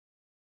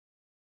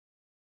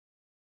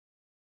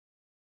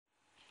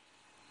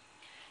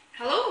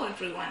Hello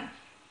everyone.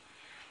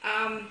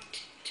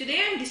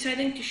 Today I'm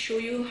deciding to show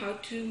you how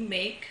to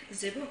make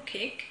zebra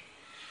cake.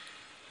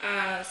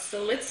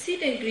 So let's see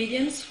the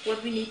ingredients,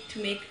 what we need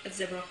to make a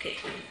zebra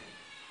cake.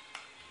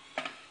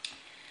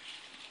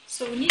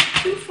 So we need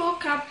 2 full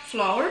cup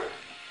flour.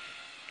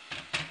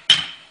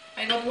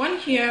 I got 1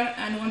 here,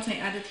 and once I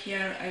add it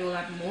here I will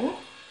add more.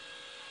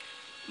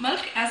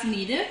 Milk as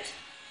needed.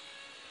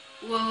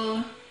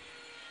 We'll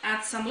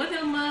add some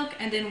little milk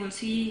and then we'll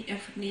see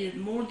if it needed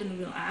more, then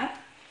we'll add.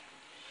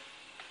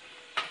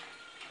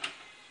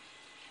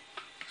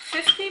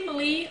 50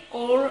 ml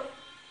or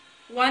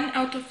 1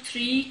 out of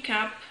 3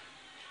 cup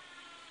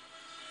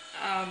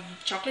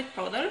chocolate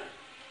powder,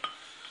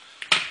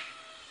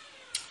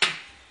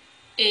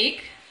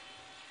 egg,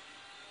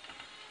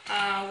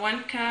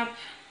 1 cup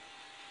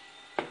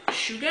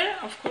sugar,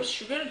 of course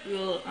sugar,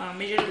 we'll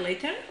measure it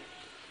later,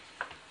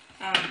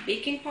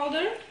 baking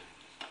powder,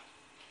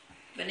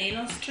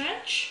 vanilla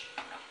extract,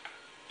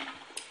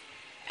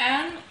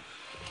 and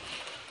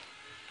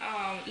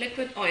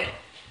liquid oil.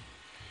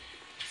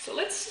 So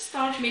let's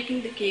start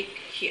making the cake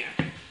here.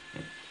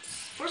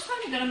 First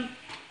I'm gonna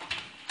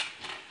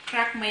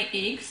crack my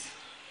eggs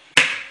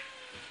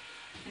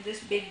in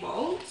this big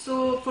bowl.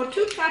 So for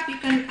 2 cups you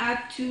can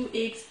add 2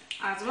 eggs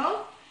as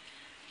well,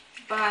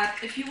 but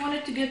if you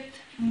wanted to get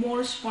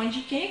more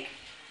spongy cake,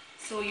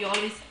 so you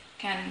always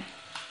can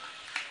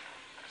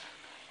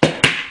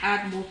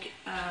add more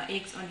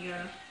eggs on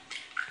your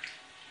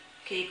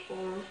cake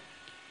or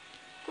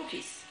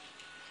cookies.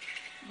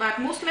 But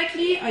most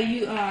likely I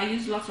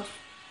use lots of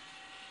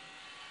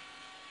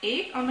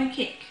egg on my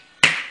cake.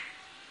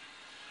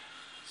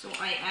 So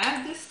I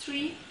add these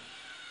 3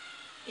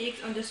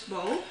 eggs on this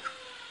bowl,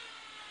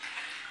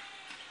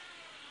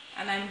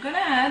 and I'm gonna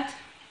add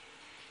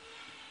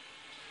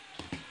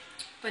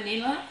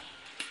vanilla,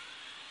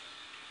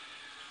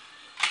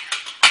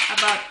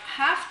 about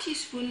half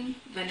teaspoon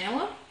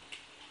vanilla,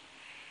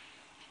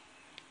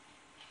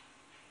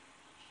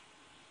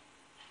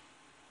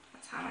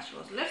 that's how much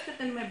was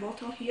left in my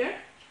bottle here.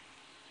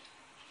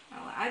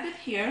 I'll add it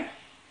here.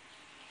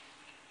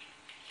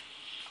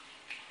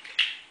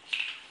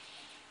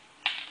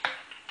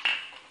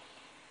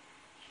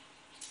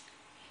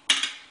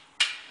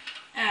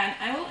 And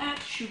I will add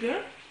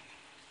sugar.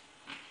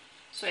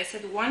 So I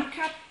said 1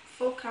 cup,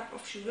 full cup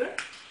of sugar.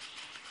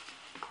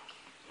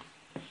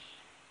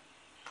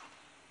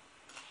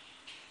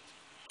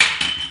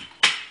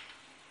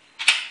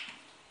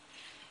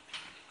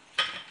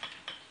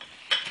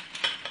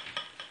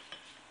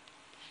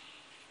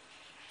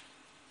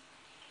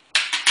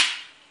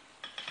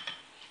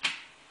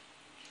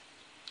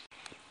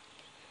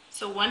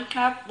 So 1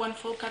 cup, 1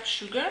 full cup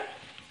sugar.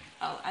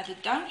 I'll add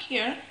it down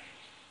here.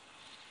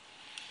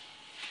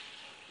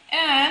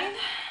 And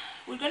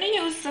we're going to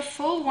use the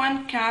full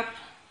 1 cup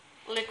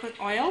liquid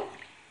oil.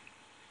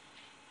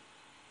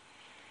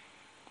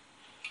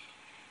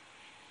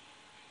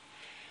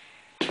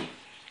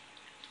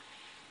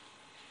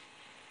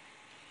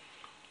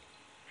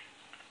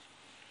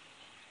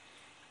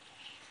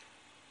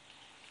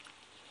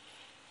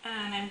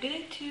 And I'm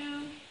going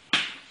to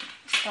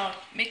start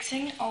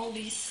mixing all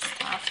these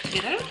stuff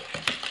together.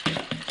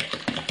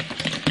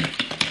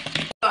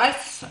 So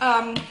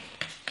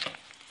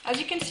as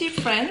you can see,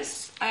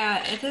 friends,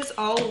 it is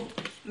all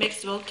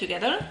mixed well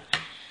together.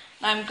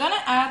 Now I'm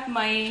gonna add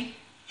my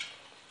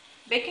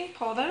baking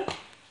powder.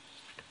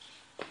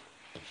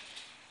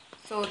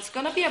 So it's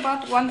gonna be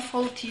about 1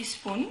 full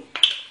teaspoon.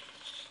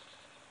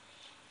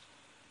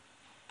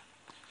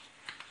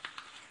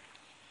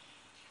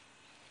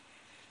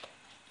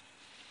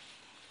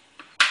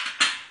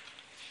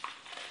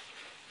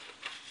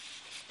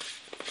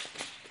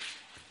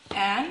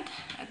 And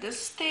at this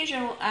stage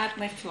I will add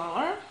my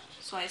flour.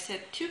 So I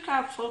said 2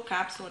 cup, full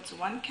cup, so it's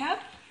 1 cup.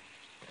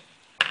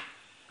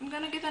 I'm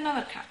gonna get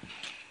another cup.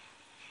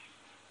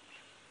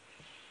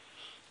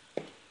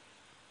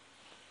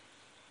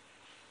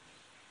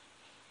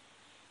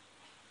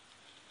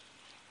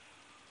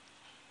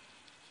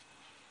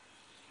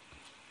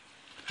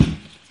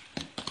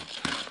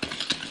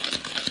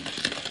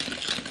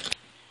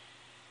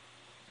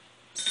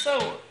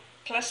 So,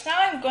 plus now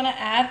I'm gonna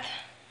add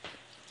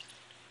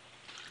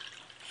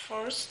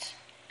first.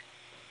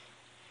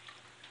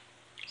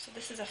 So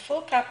this is a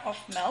full cup of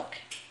milk.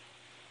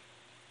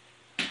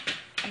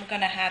 I'm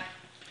gonna add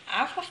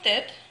half of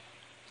it.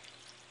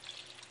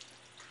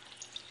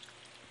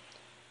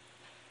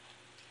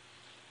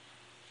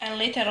 And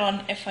later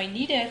on, if I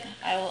need it,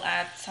 I will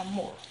add some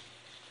more.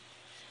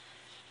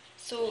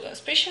 So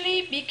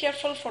especially be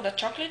careful for the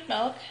chocolate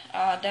milk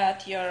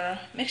that your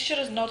mixture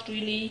is not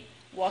really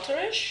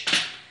waterish.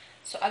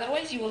 So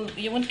otherwise you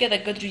won't get a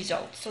good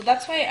result. So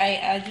that's why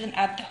I didn't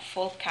add the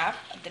full cup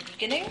at the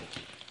beginning.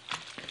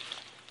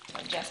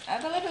 I'll just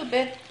add a little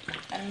bit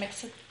and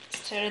mix it,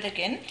 stir it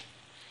again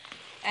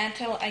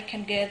until I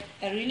can get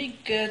a really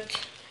good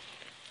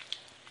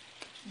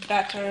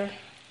batter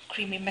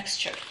creamy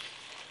mixture.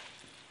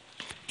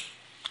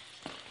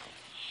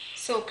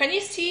 So can you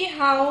see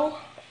how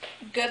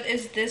good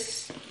is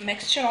this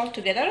mixture all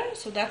together,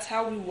 so that's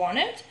how we want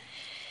it.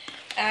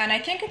 And I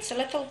think it's a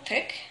little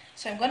thick,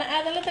 so I'm gonna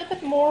add a little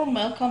bit more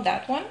milk on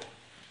that one.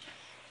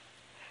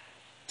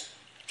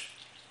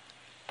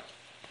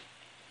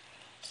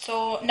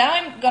 So now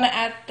I'm gonna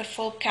add the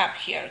full cup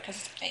here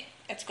because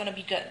it's gonna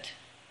be good.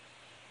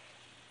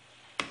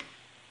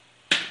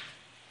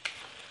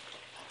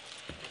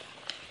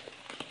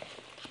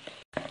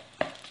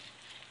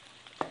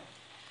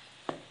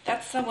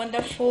 That's a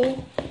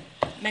wonderful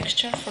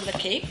mixture for the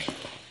cake.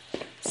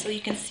 So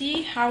you can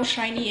see how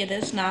shiny it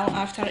is now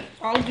after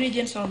all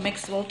ingredients are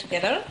mixed well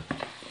together.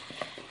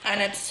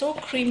 And it's so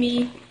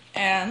creamy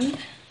and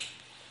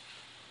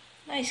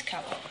nice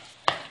color.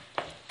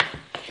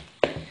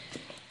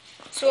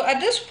 So at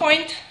this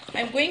point,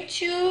 I'm going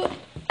to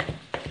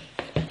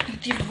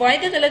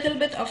divide a little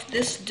bit of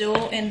this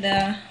dough in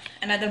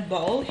another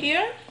bowl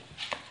here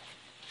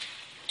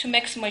to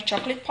mix my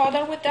chocolate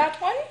powder with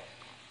that one.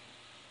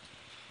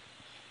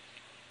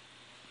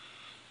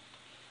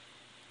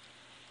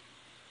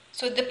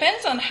 So it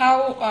depends on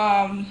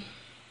how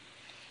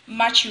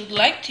much you'd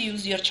like to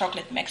use your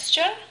chocolate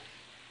mixture.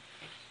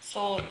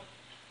 So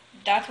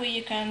that way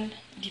you can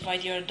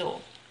divide your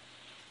dough.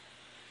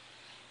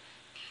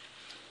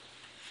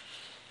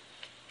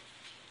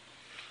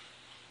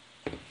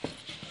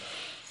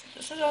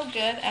 This is all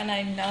good, and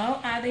I'm now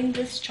adding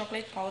this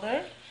chocolate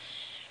powder,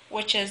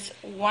 which is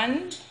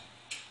 1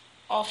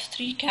 of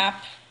 3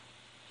 cup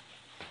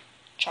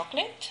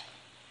chocolate.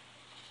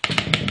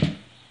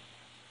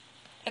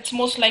 It's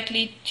most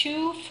likely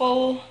 2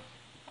 full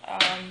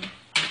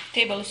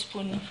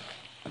tablespoon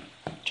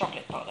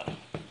chocolate powder.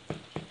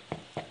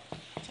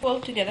 All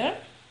together,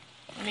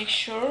 make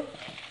sure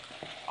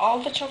all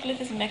the chocolate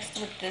is mixed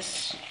with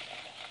this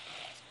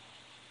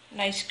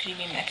nice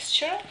creamy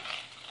mixture.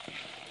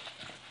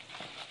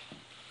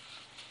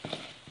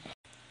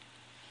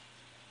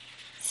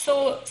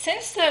 So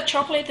since the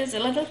chocolate is a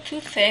little too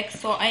thick,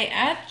 so I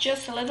add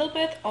just a little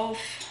bit of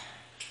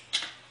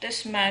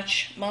this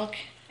much milk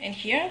in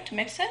here to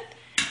mix it,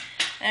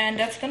 and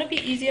that's gonna be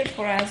easier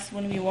for us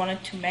when we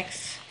wanted to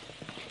mix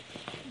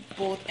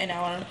both in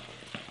our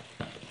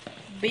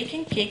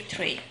baking cake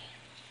tray.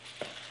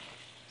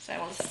 So I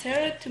will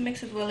stir it to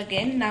mix it well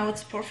again. Now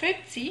it's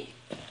perfect, see?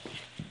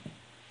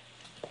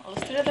 I'll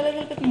stir it a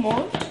little bit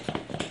more.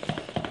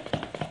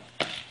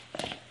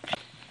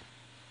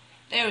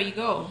 There you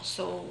go.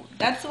 So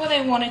that's what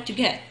I wanted to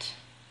get.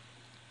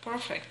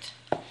 Perfect.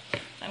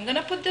 I'm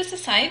gonna put this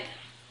aside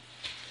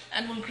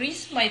and we'll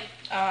grease my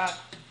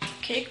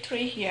cake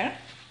tray here.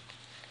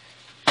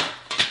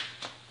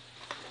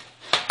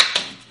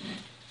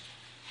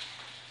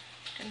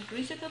 And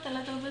grease it with a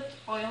little bit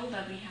oil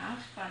that we have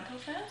in front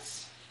of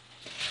us.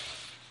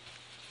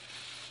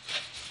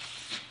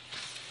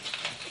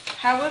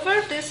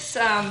 However, this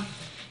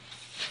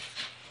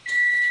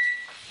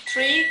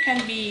tray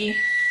can be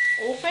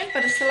open,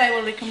 but still I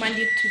will recommend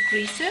you to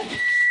grease it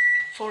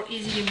for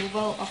easy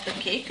removal of the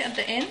cake at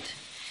the end.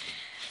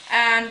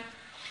 And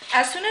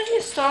as soon as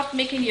you start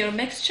making your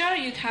mixture,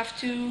 you'd have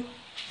to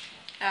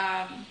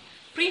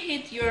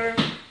preheat your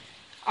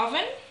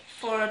oven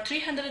for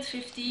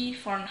 350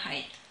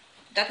 Fahrenheit.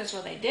 That is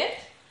what I did,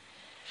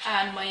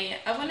 and my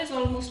oven is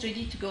almost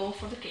ready to go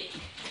for the cake.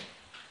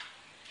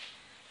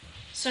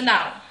 So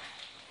now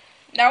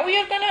we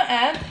are gonna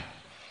add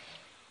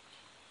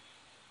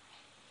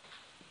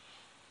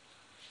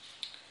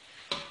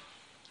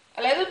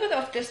a little bit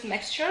of this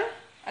mixture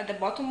at the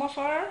bottom of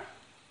our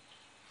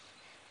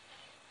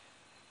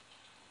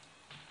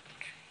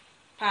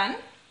pan.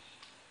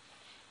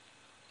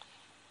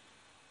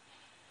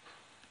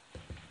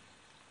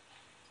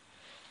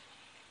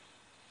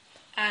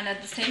 And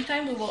at the same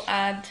time we will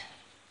add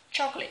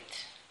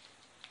chocolate.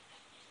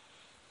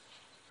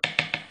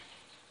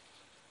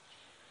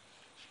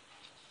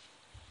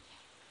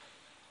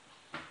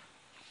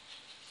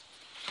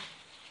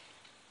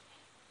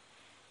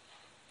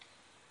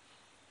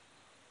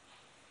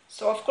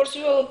 So of course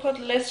we will put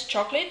less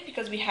chocolate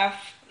because we have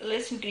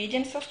less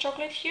ingredients of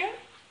chocolate here.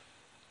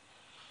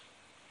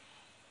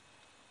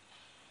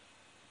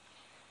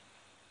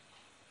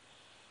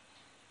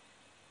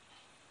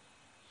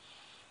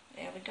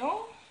 There we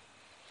go.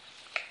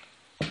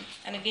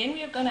 And again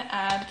we are going to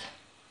add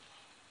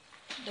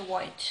the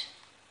white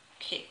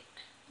cake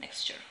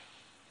mixture.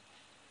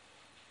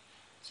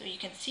 So you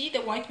can see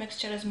the white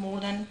mixture is more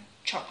than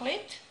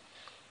chocolate.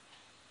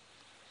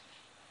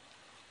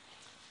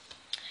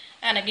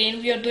 And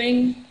again we are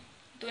doing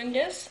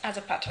this as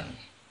a pattern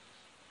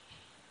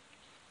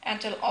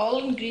until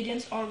all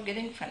ingredients are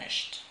getting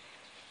finished.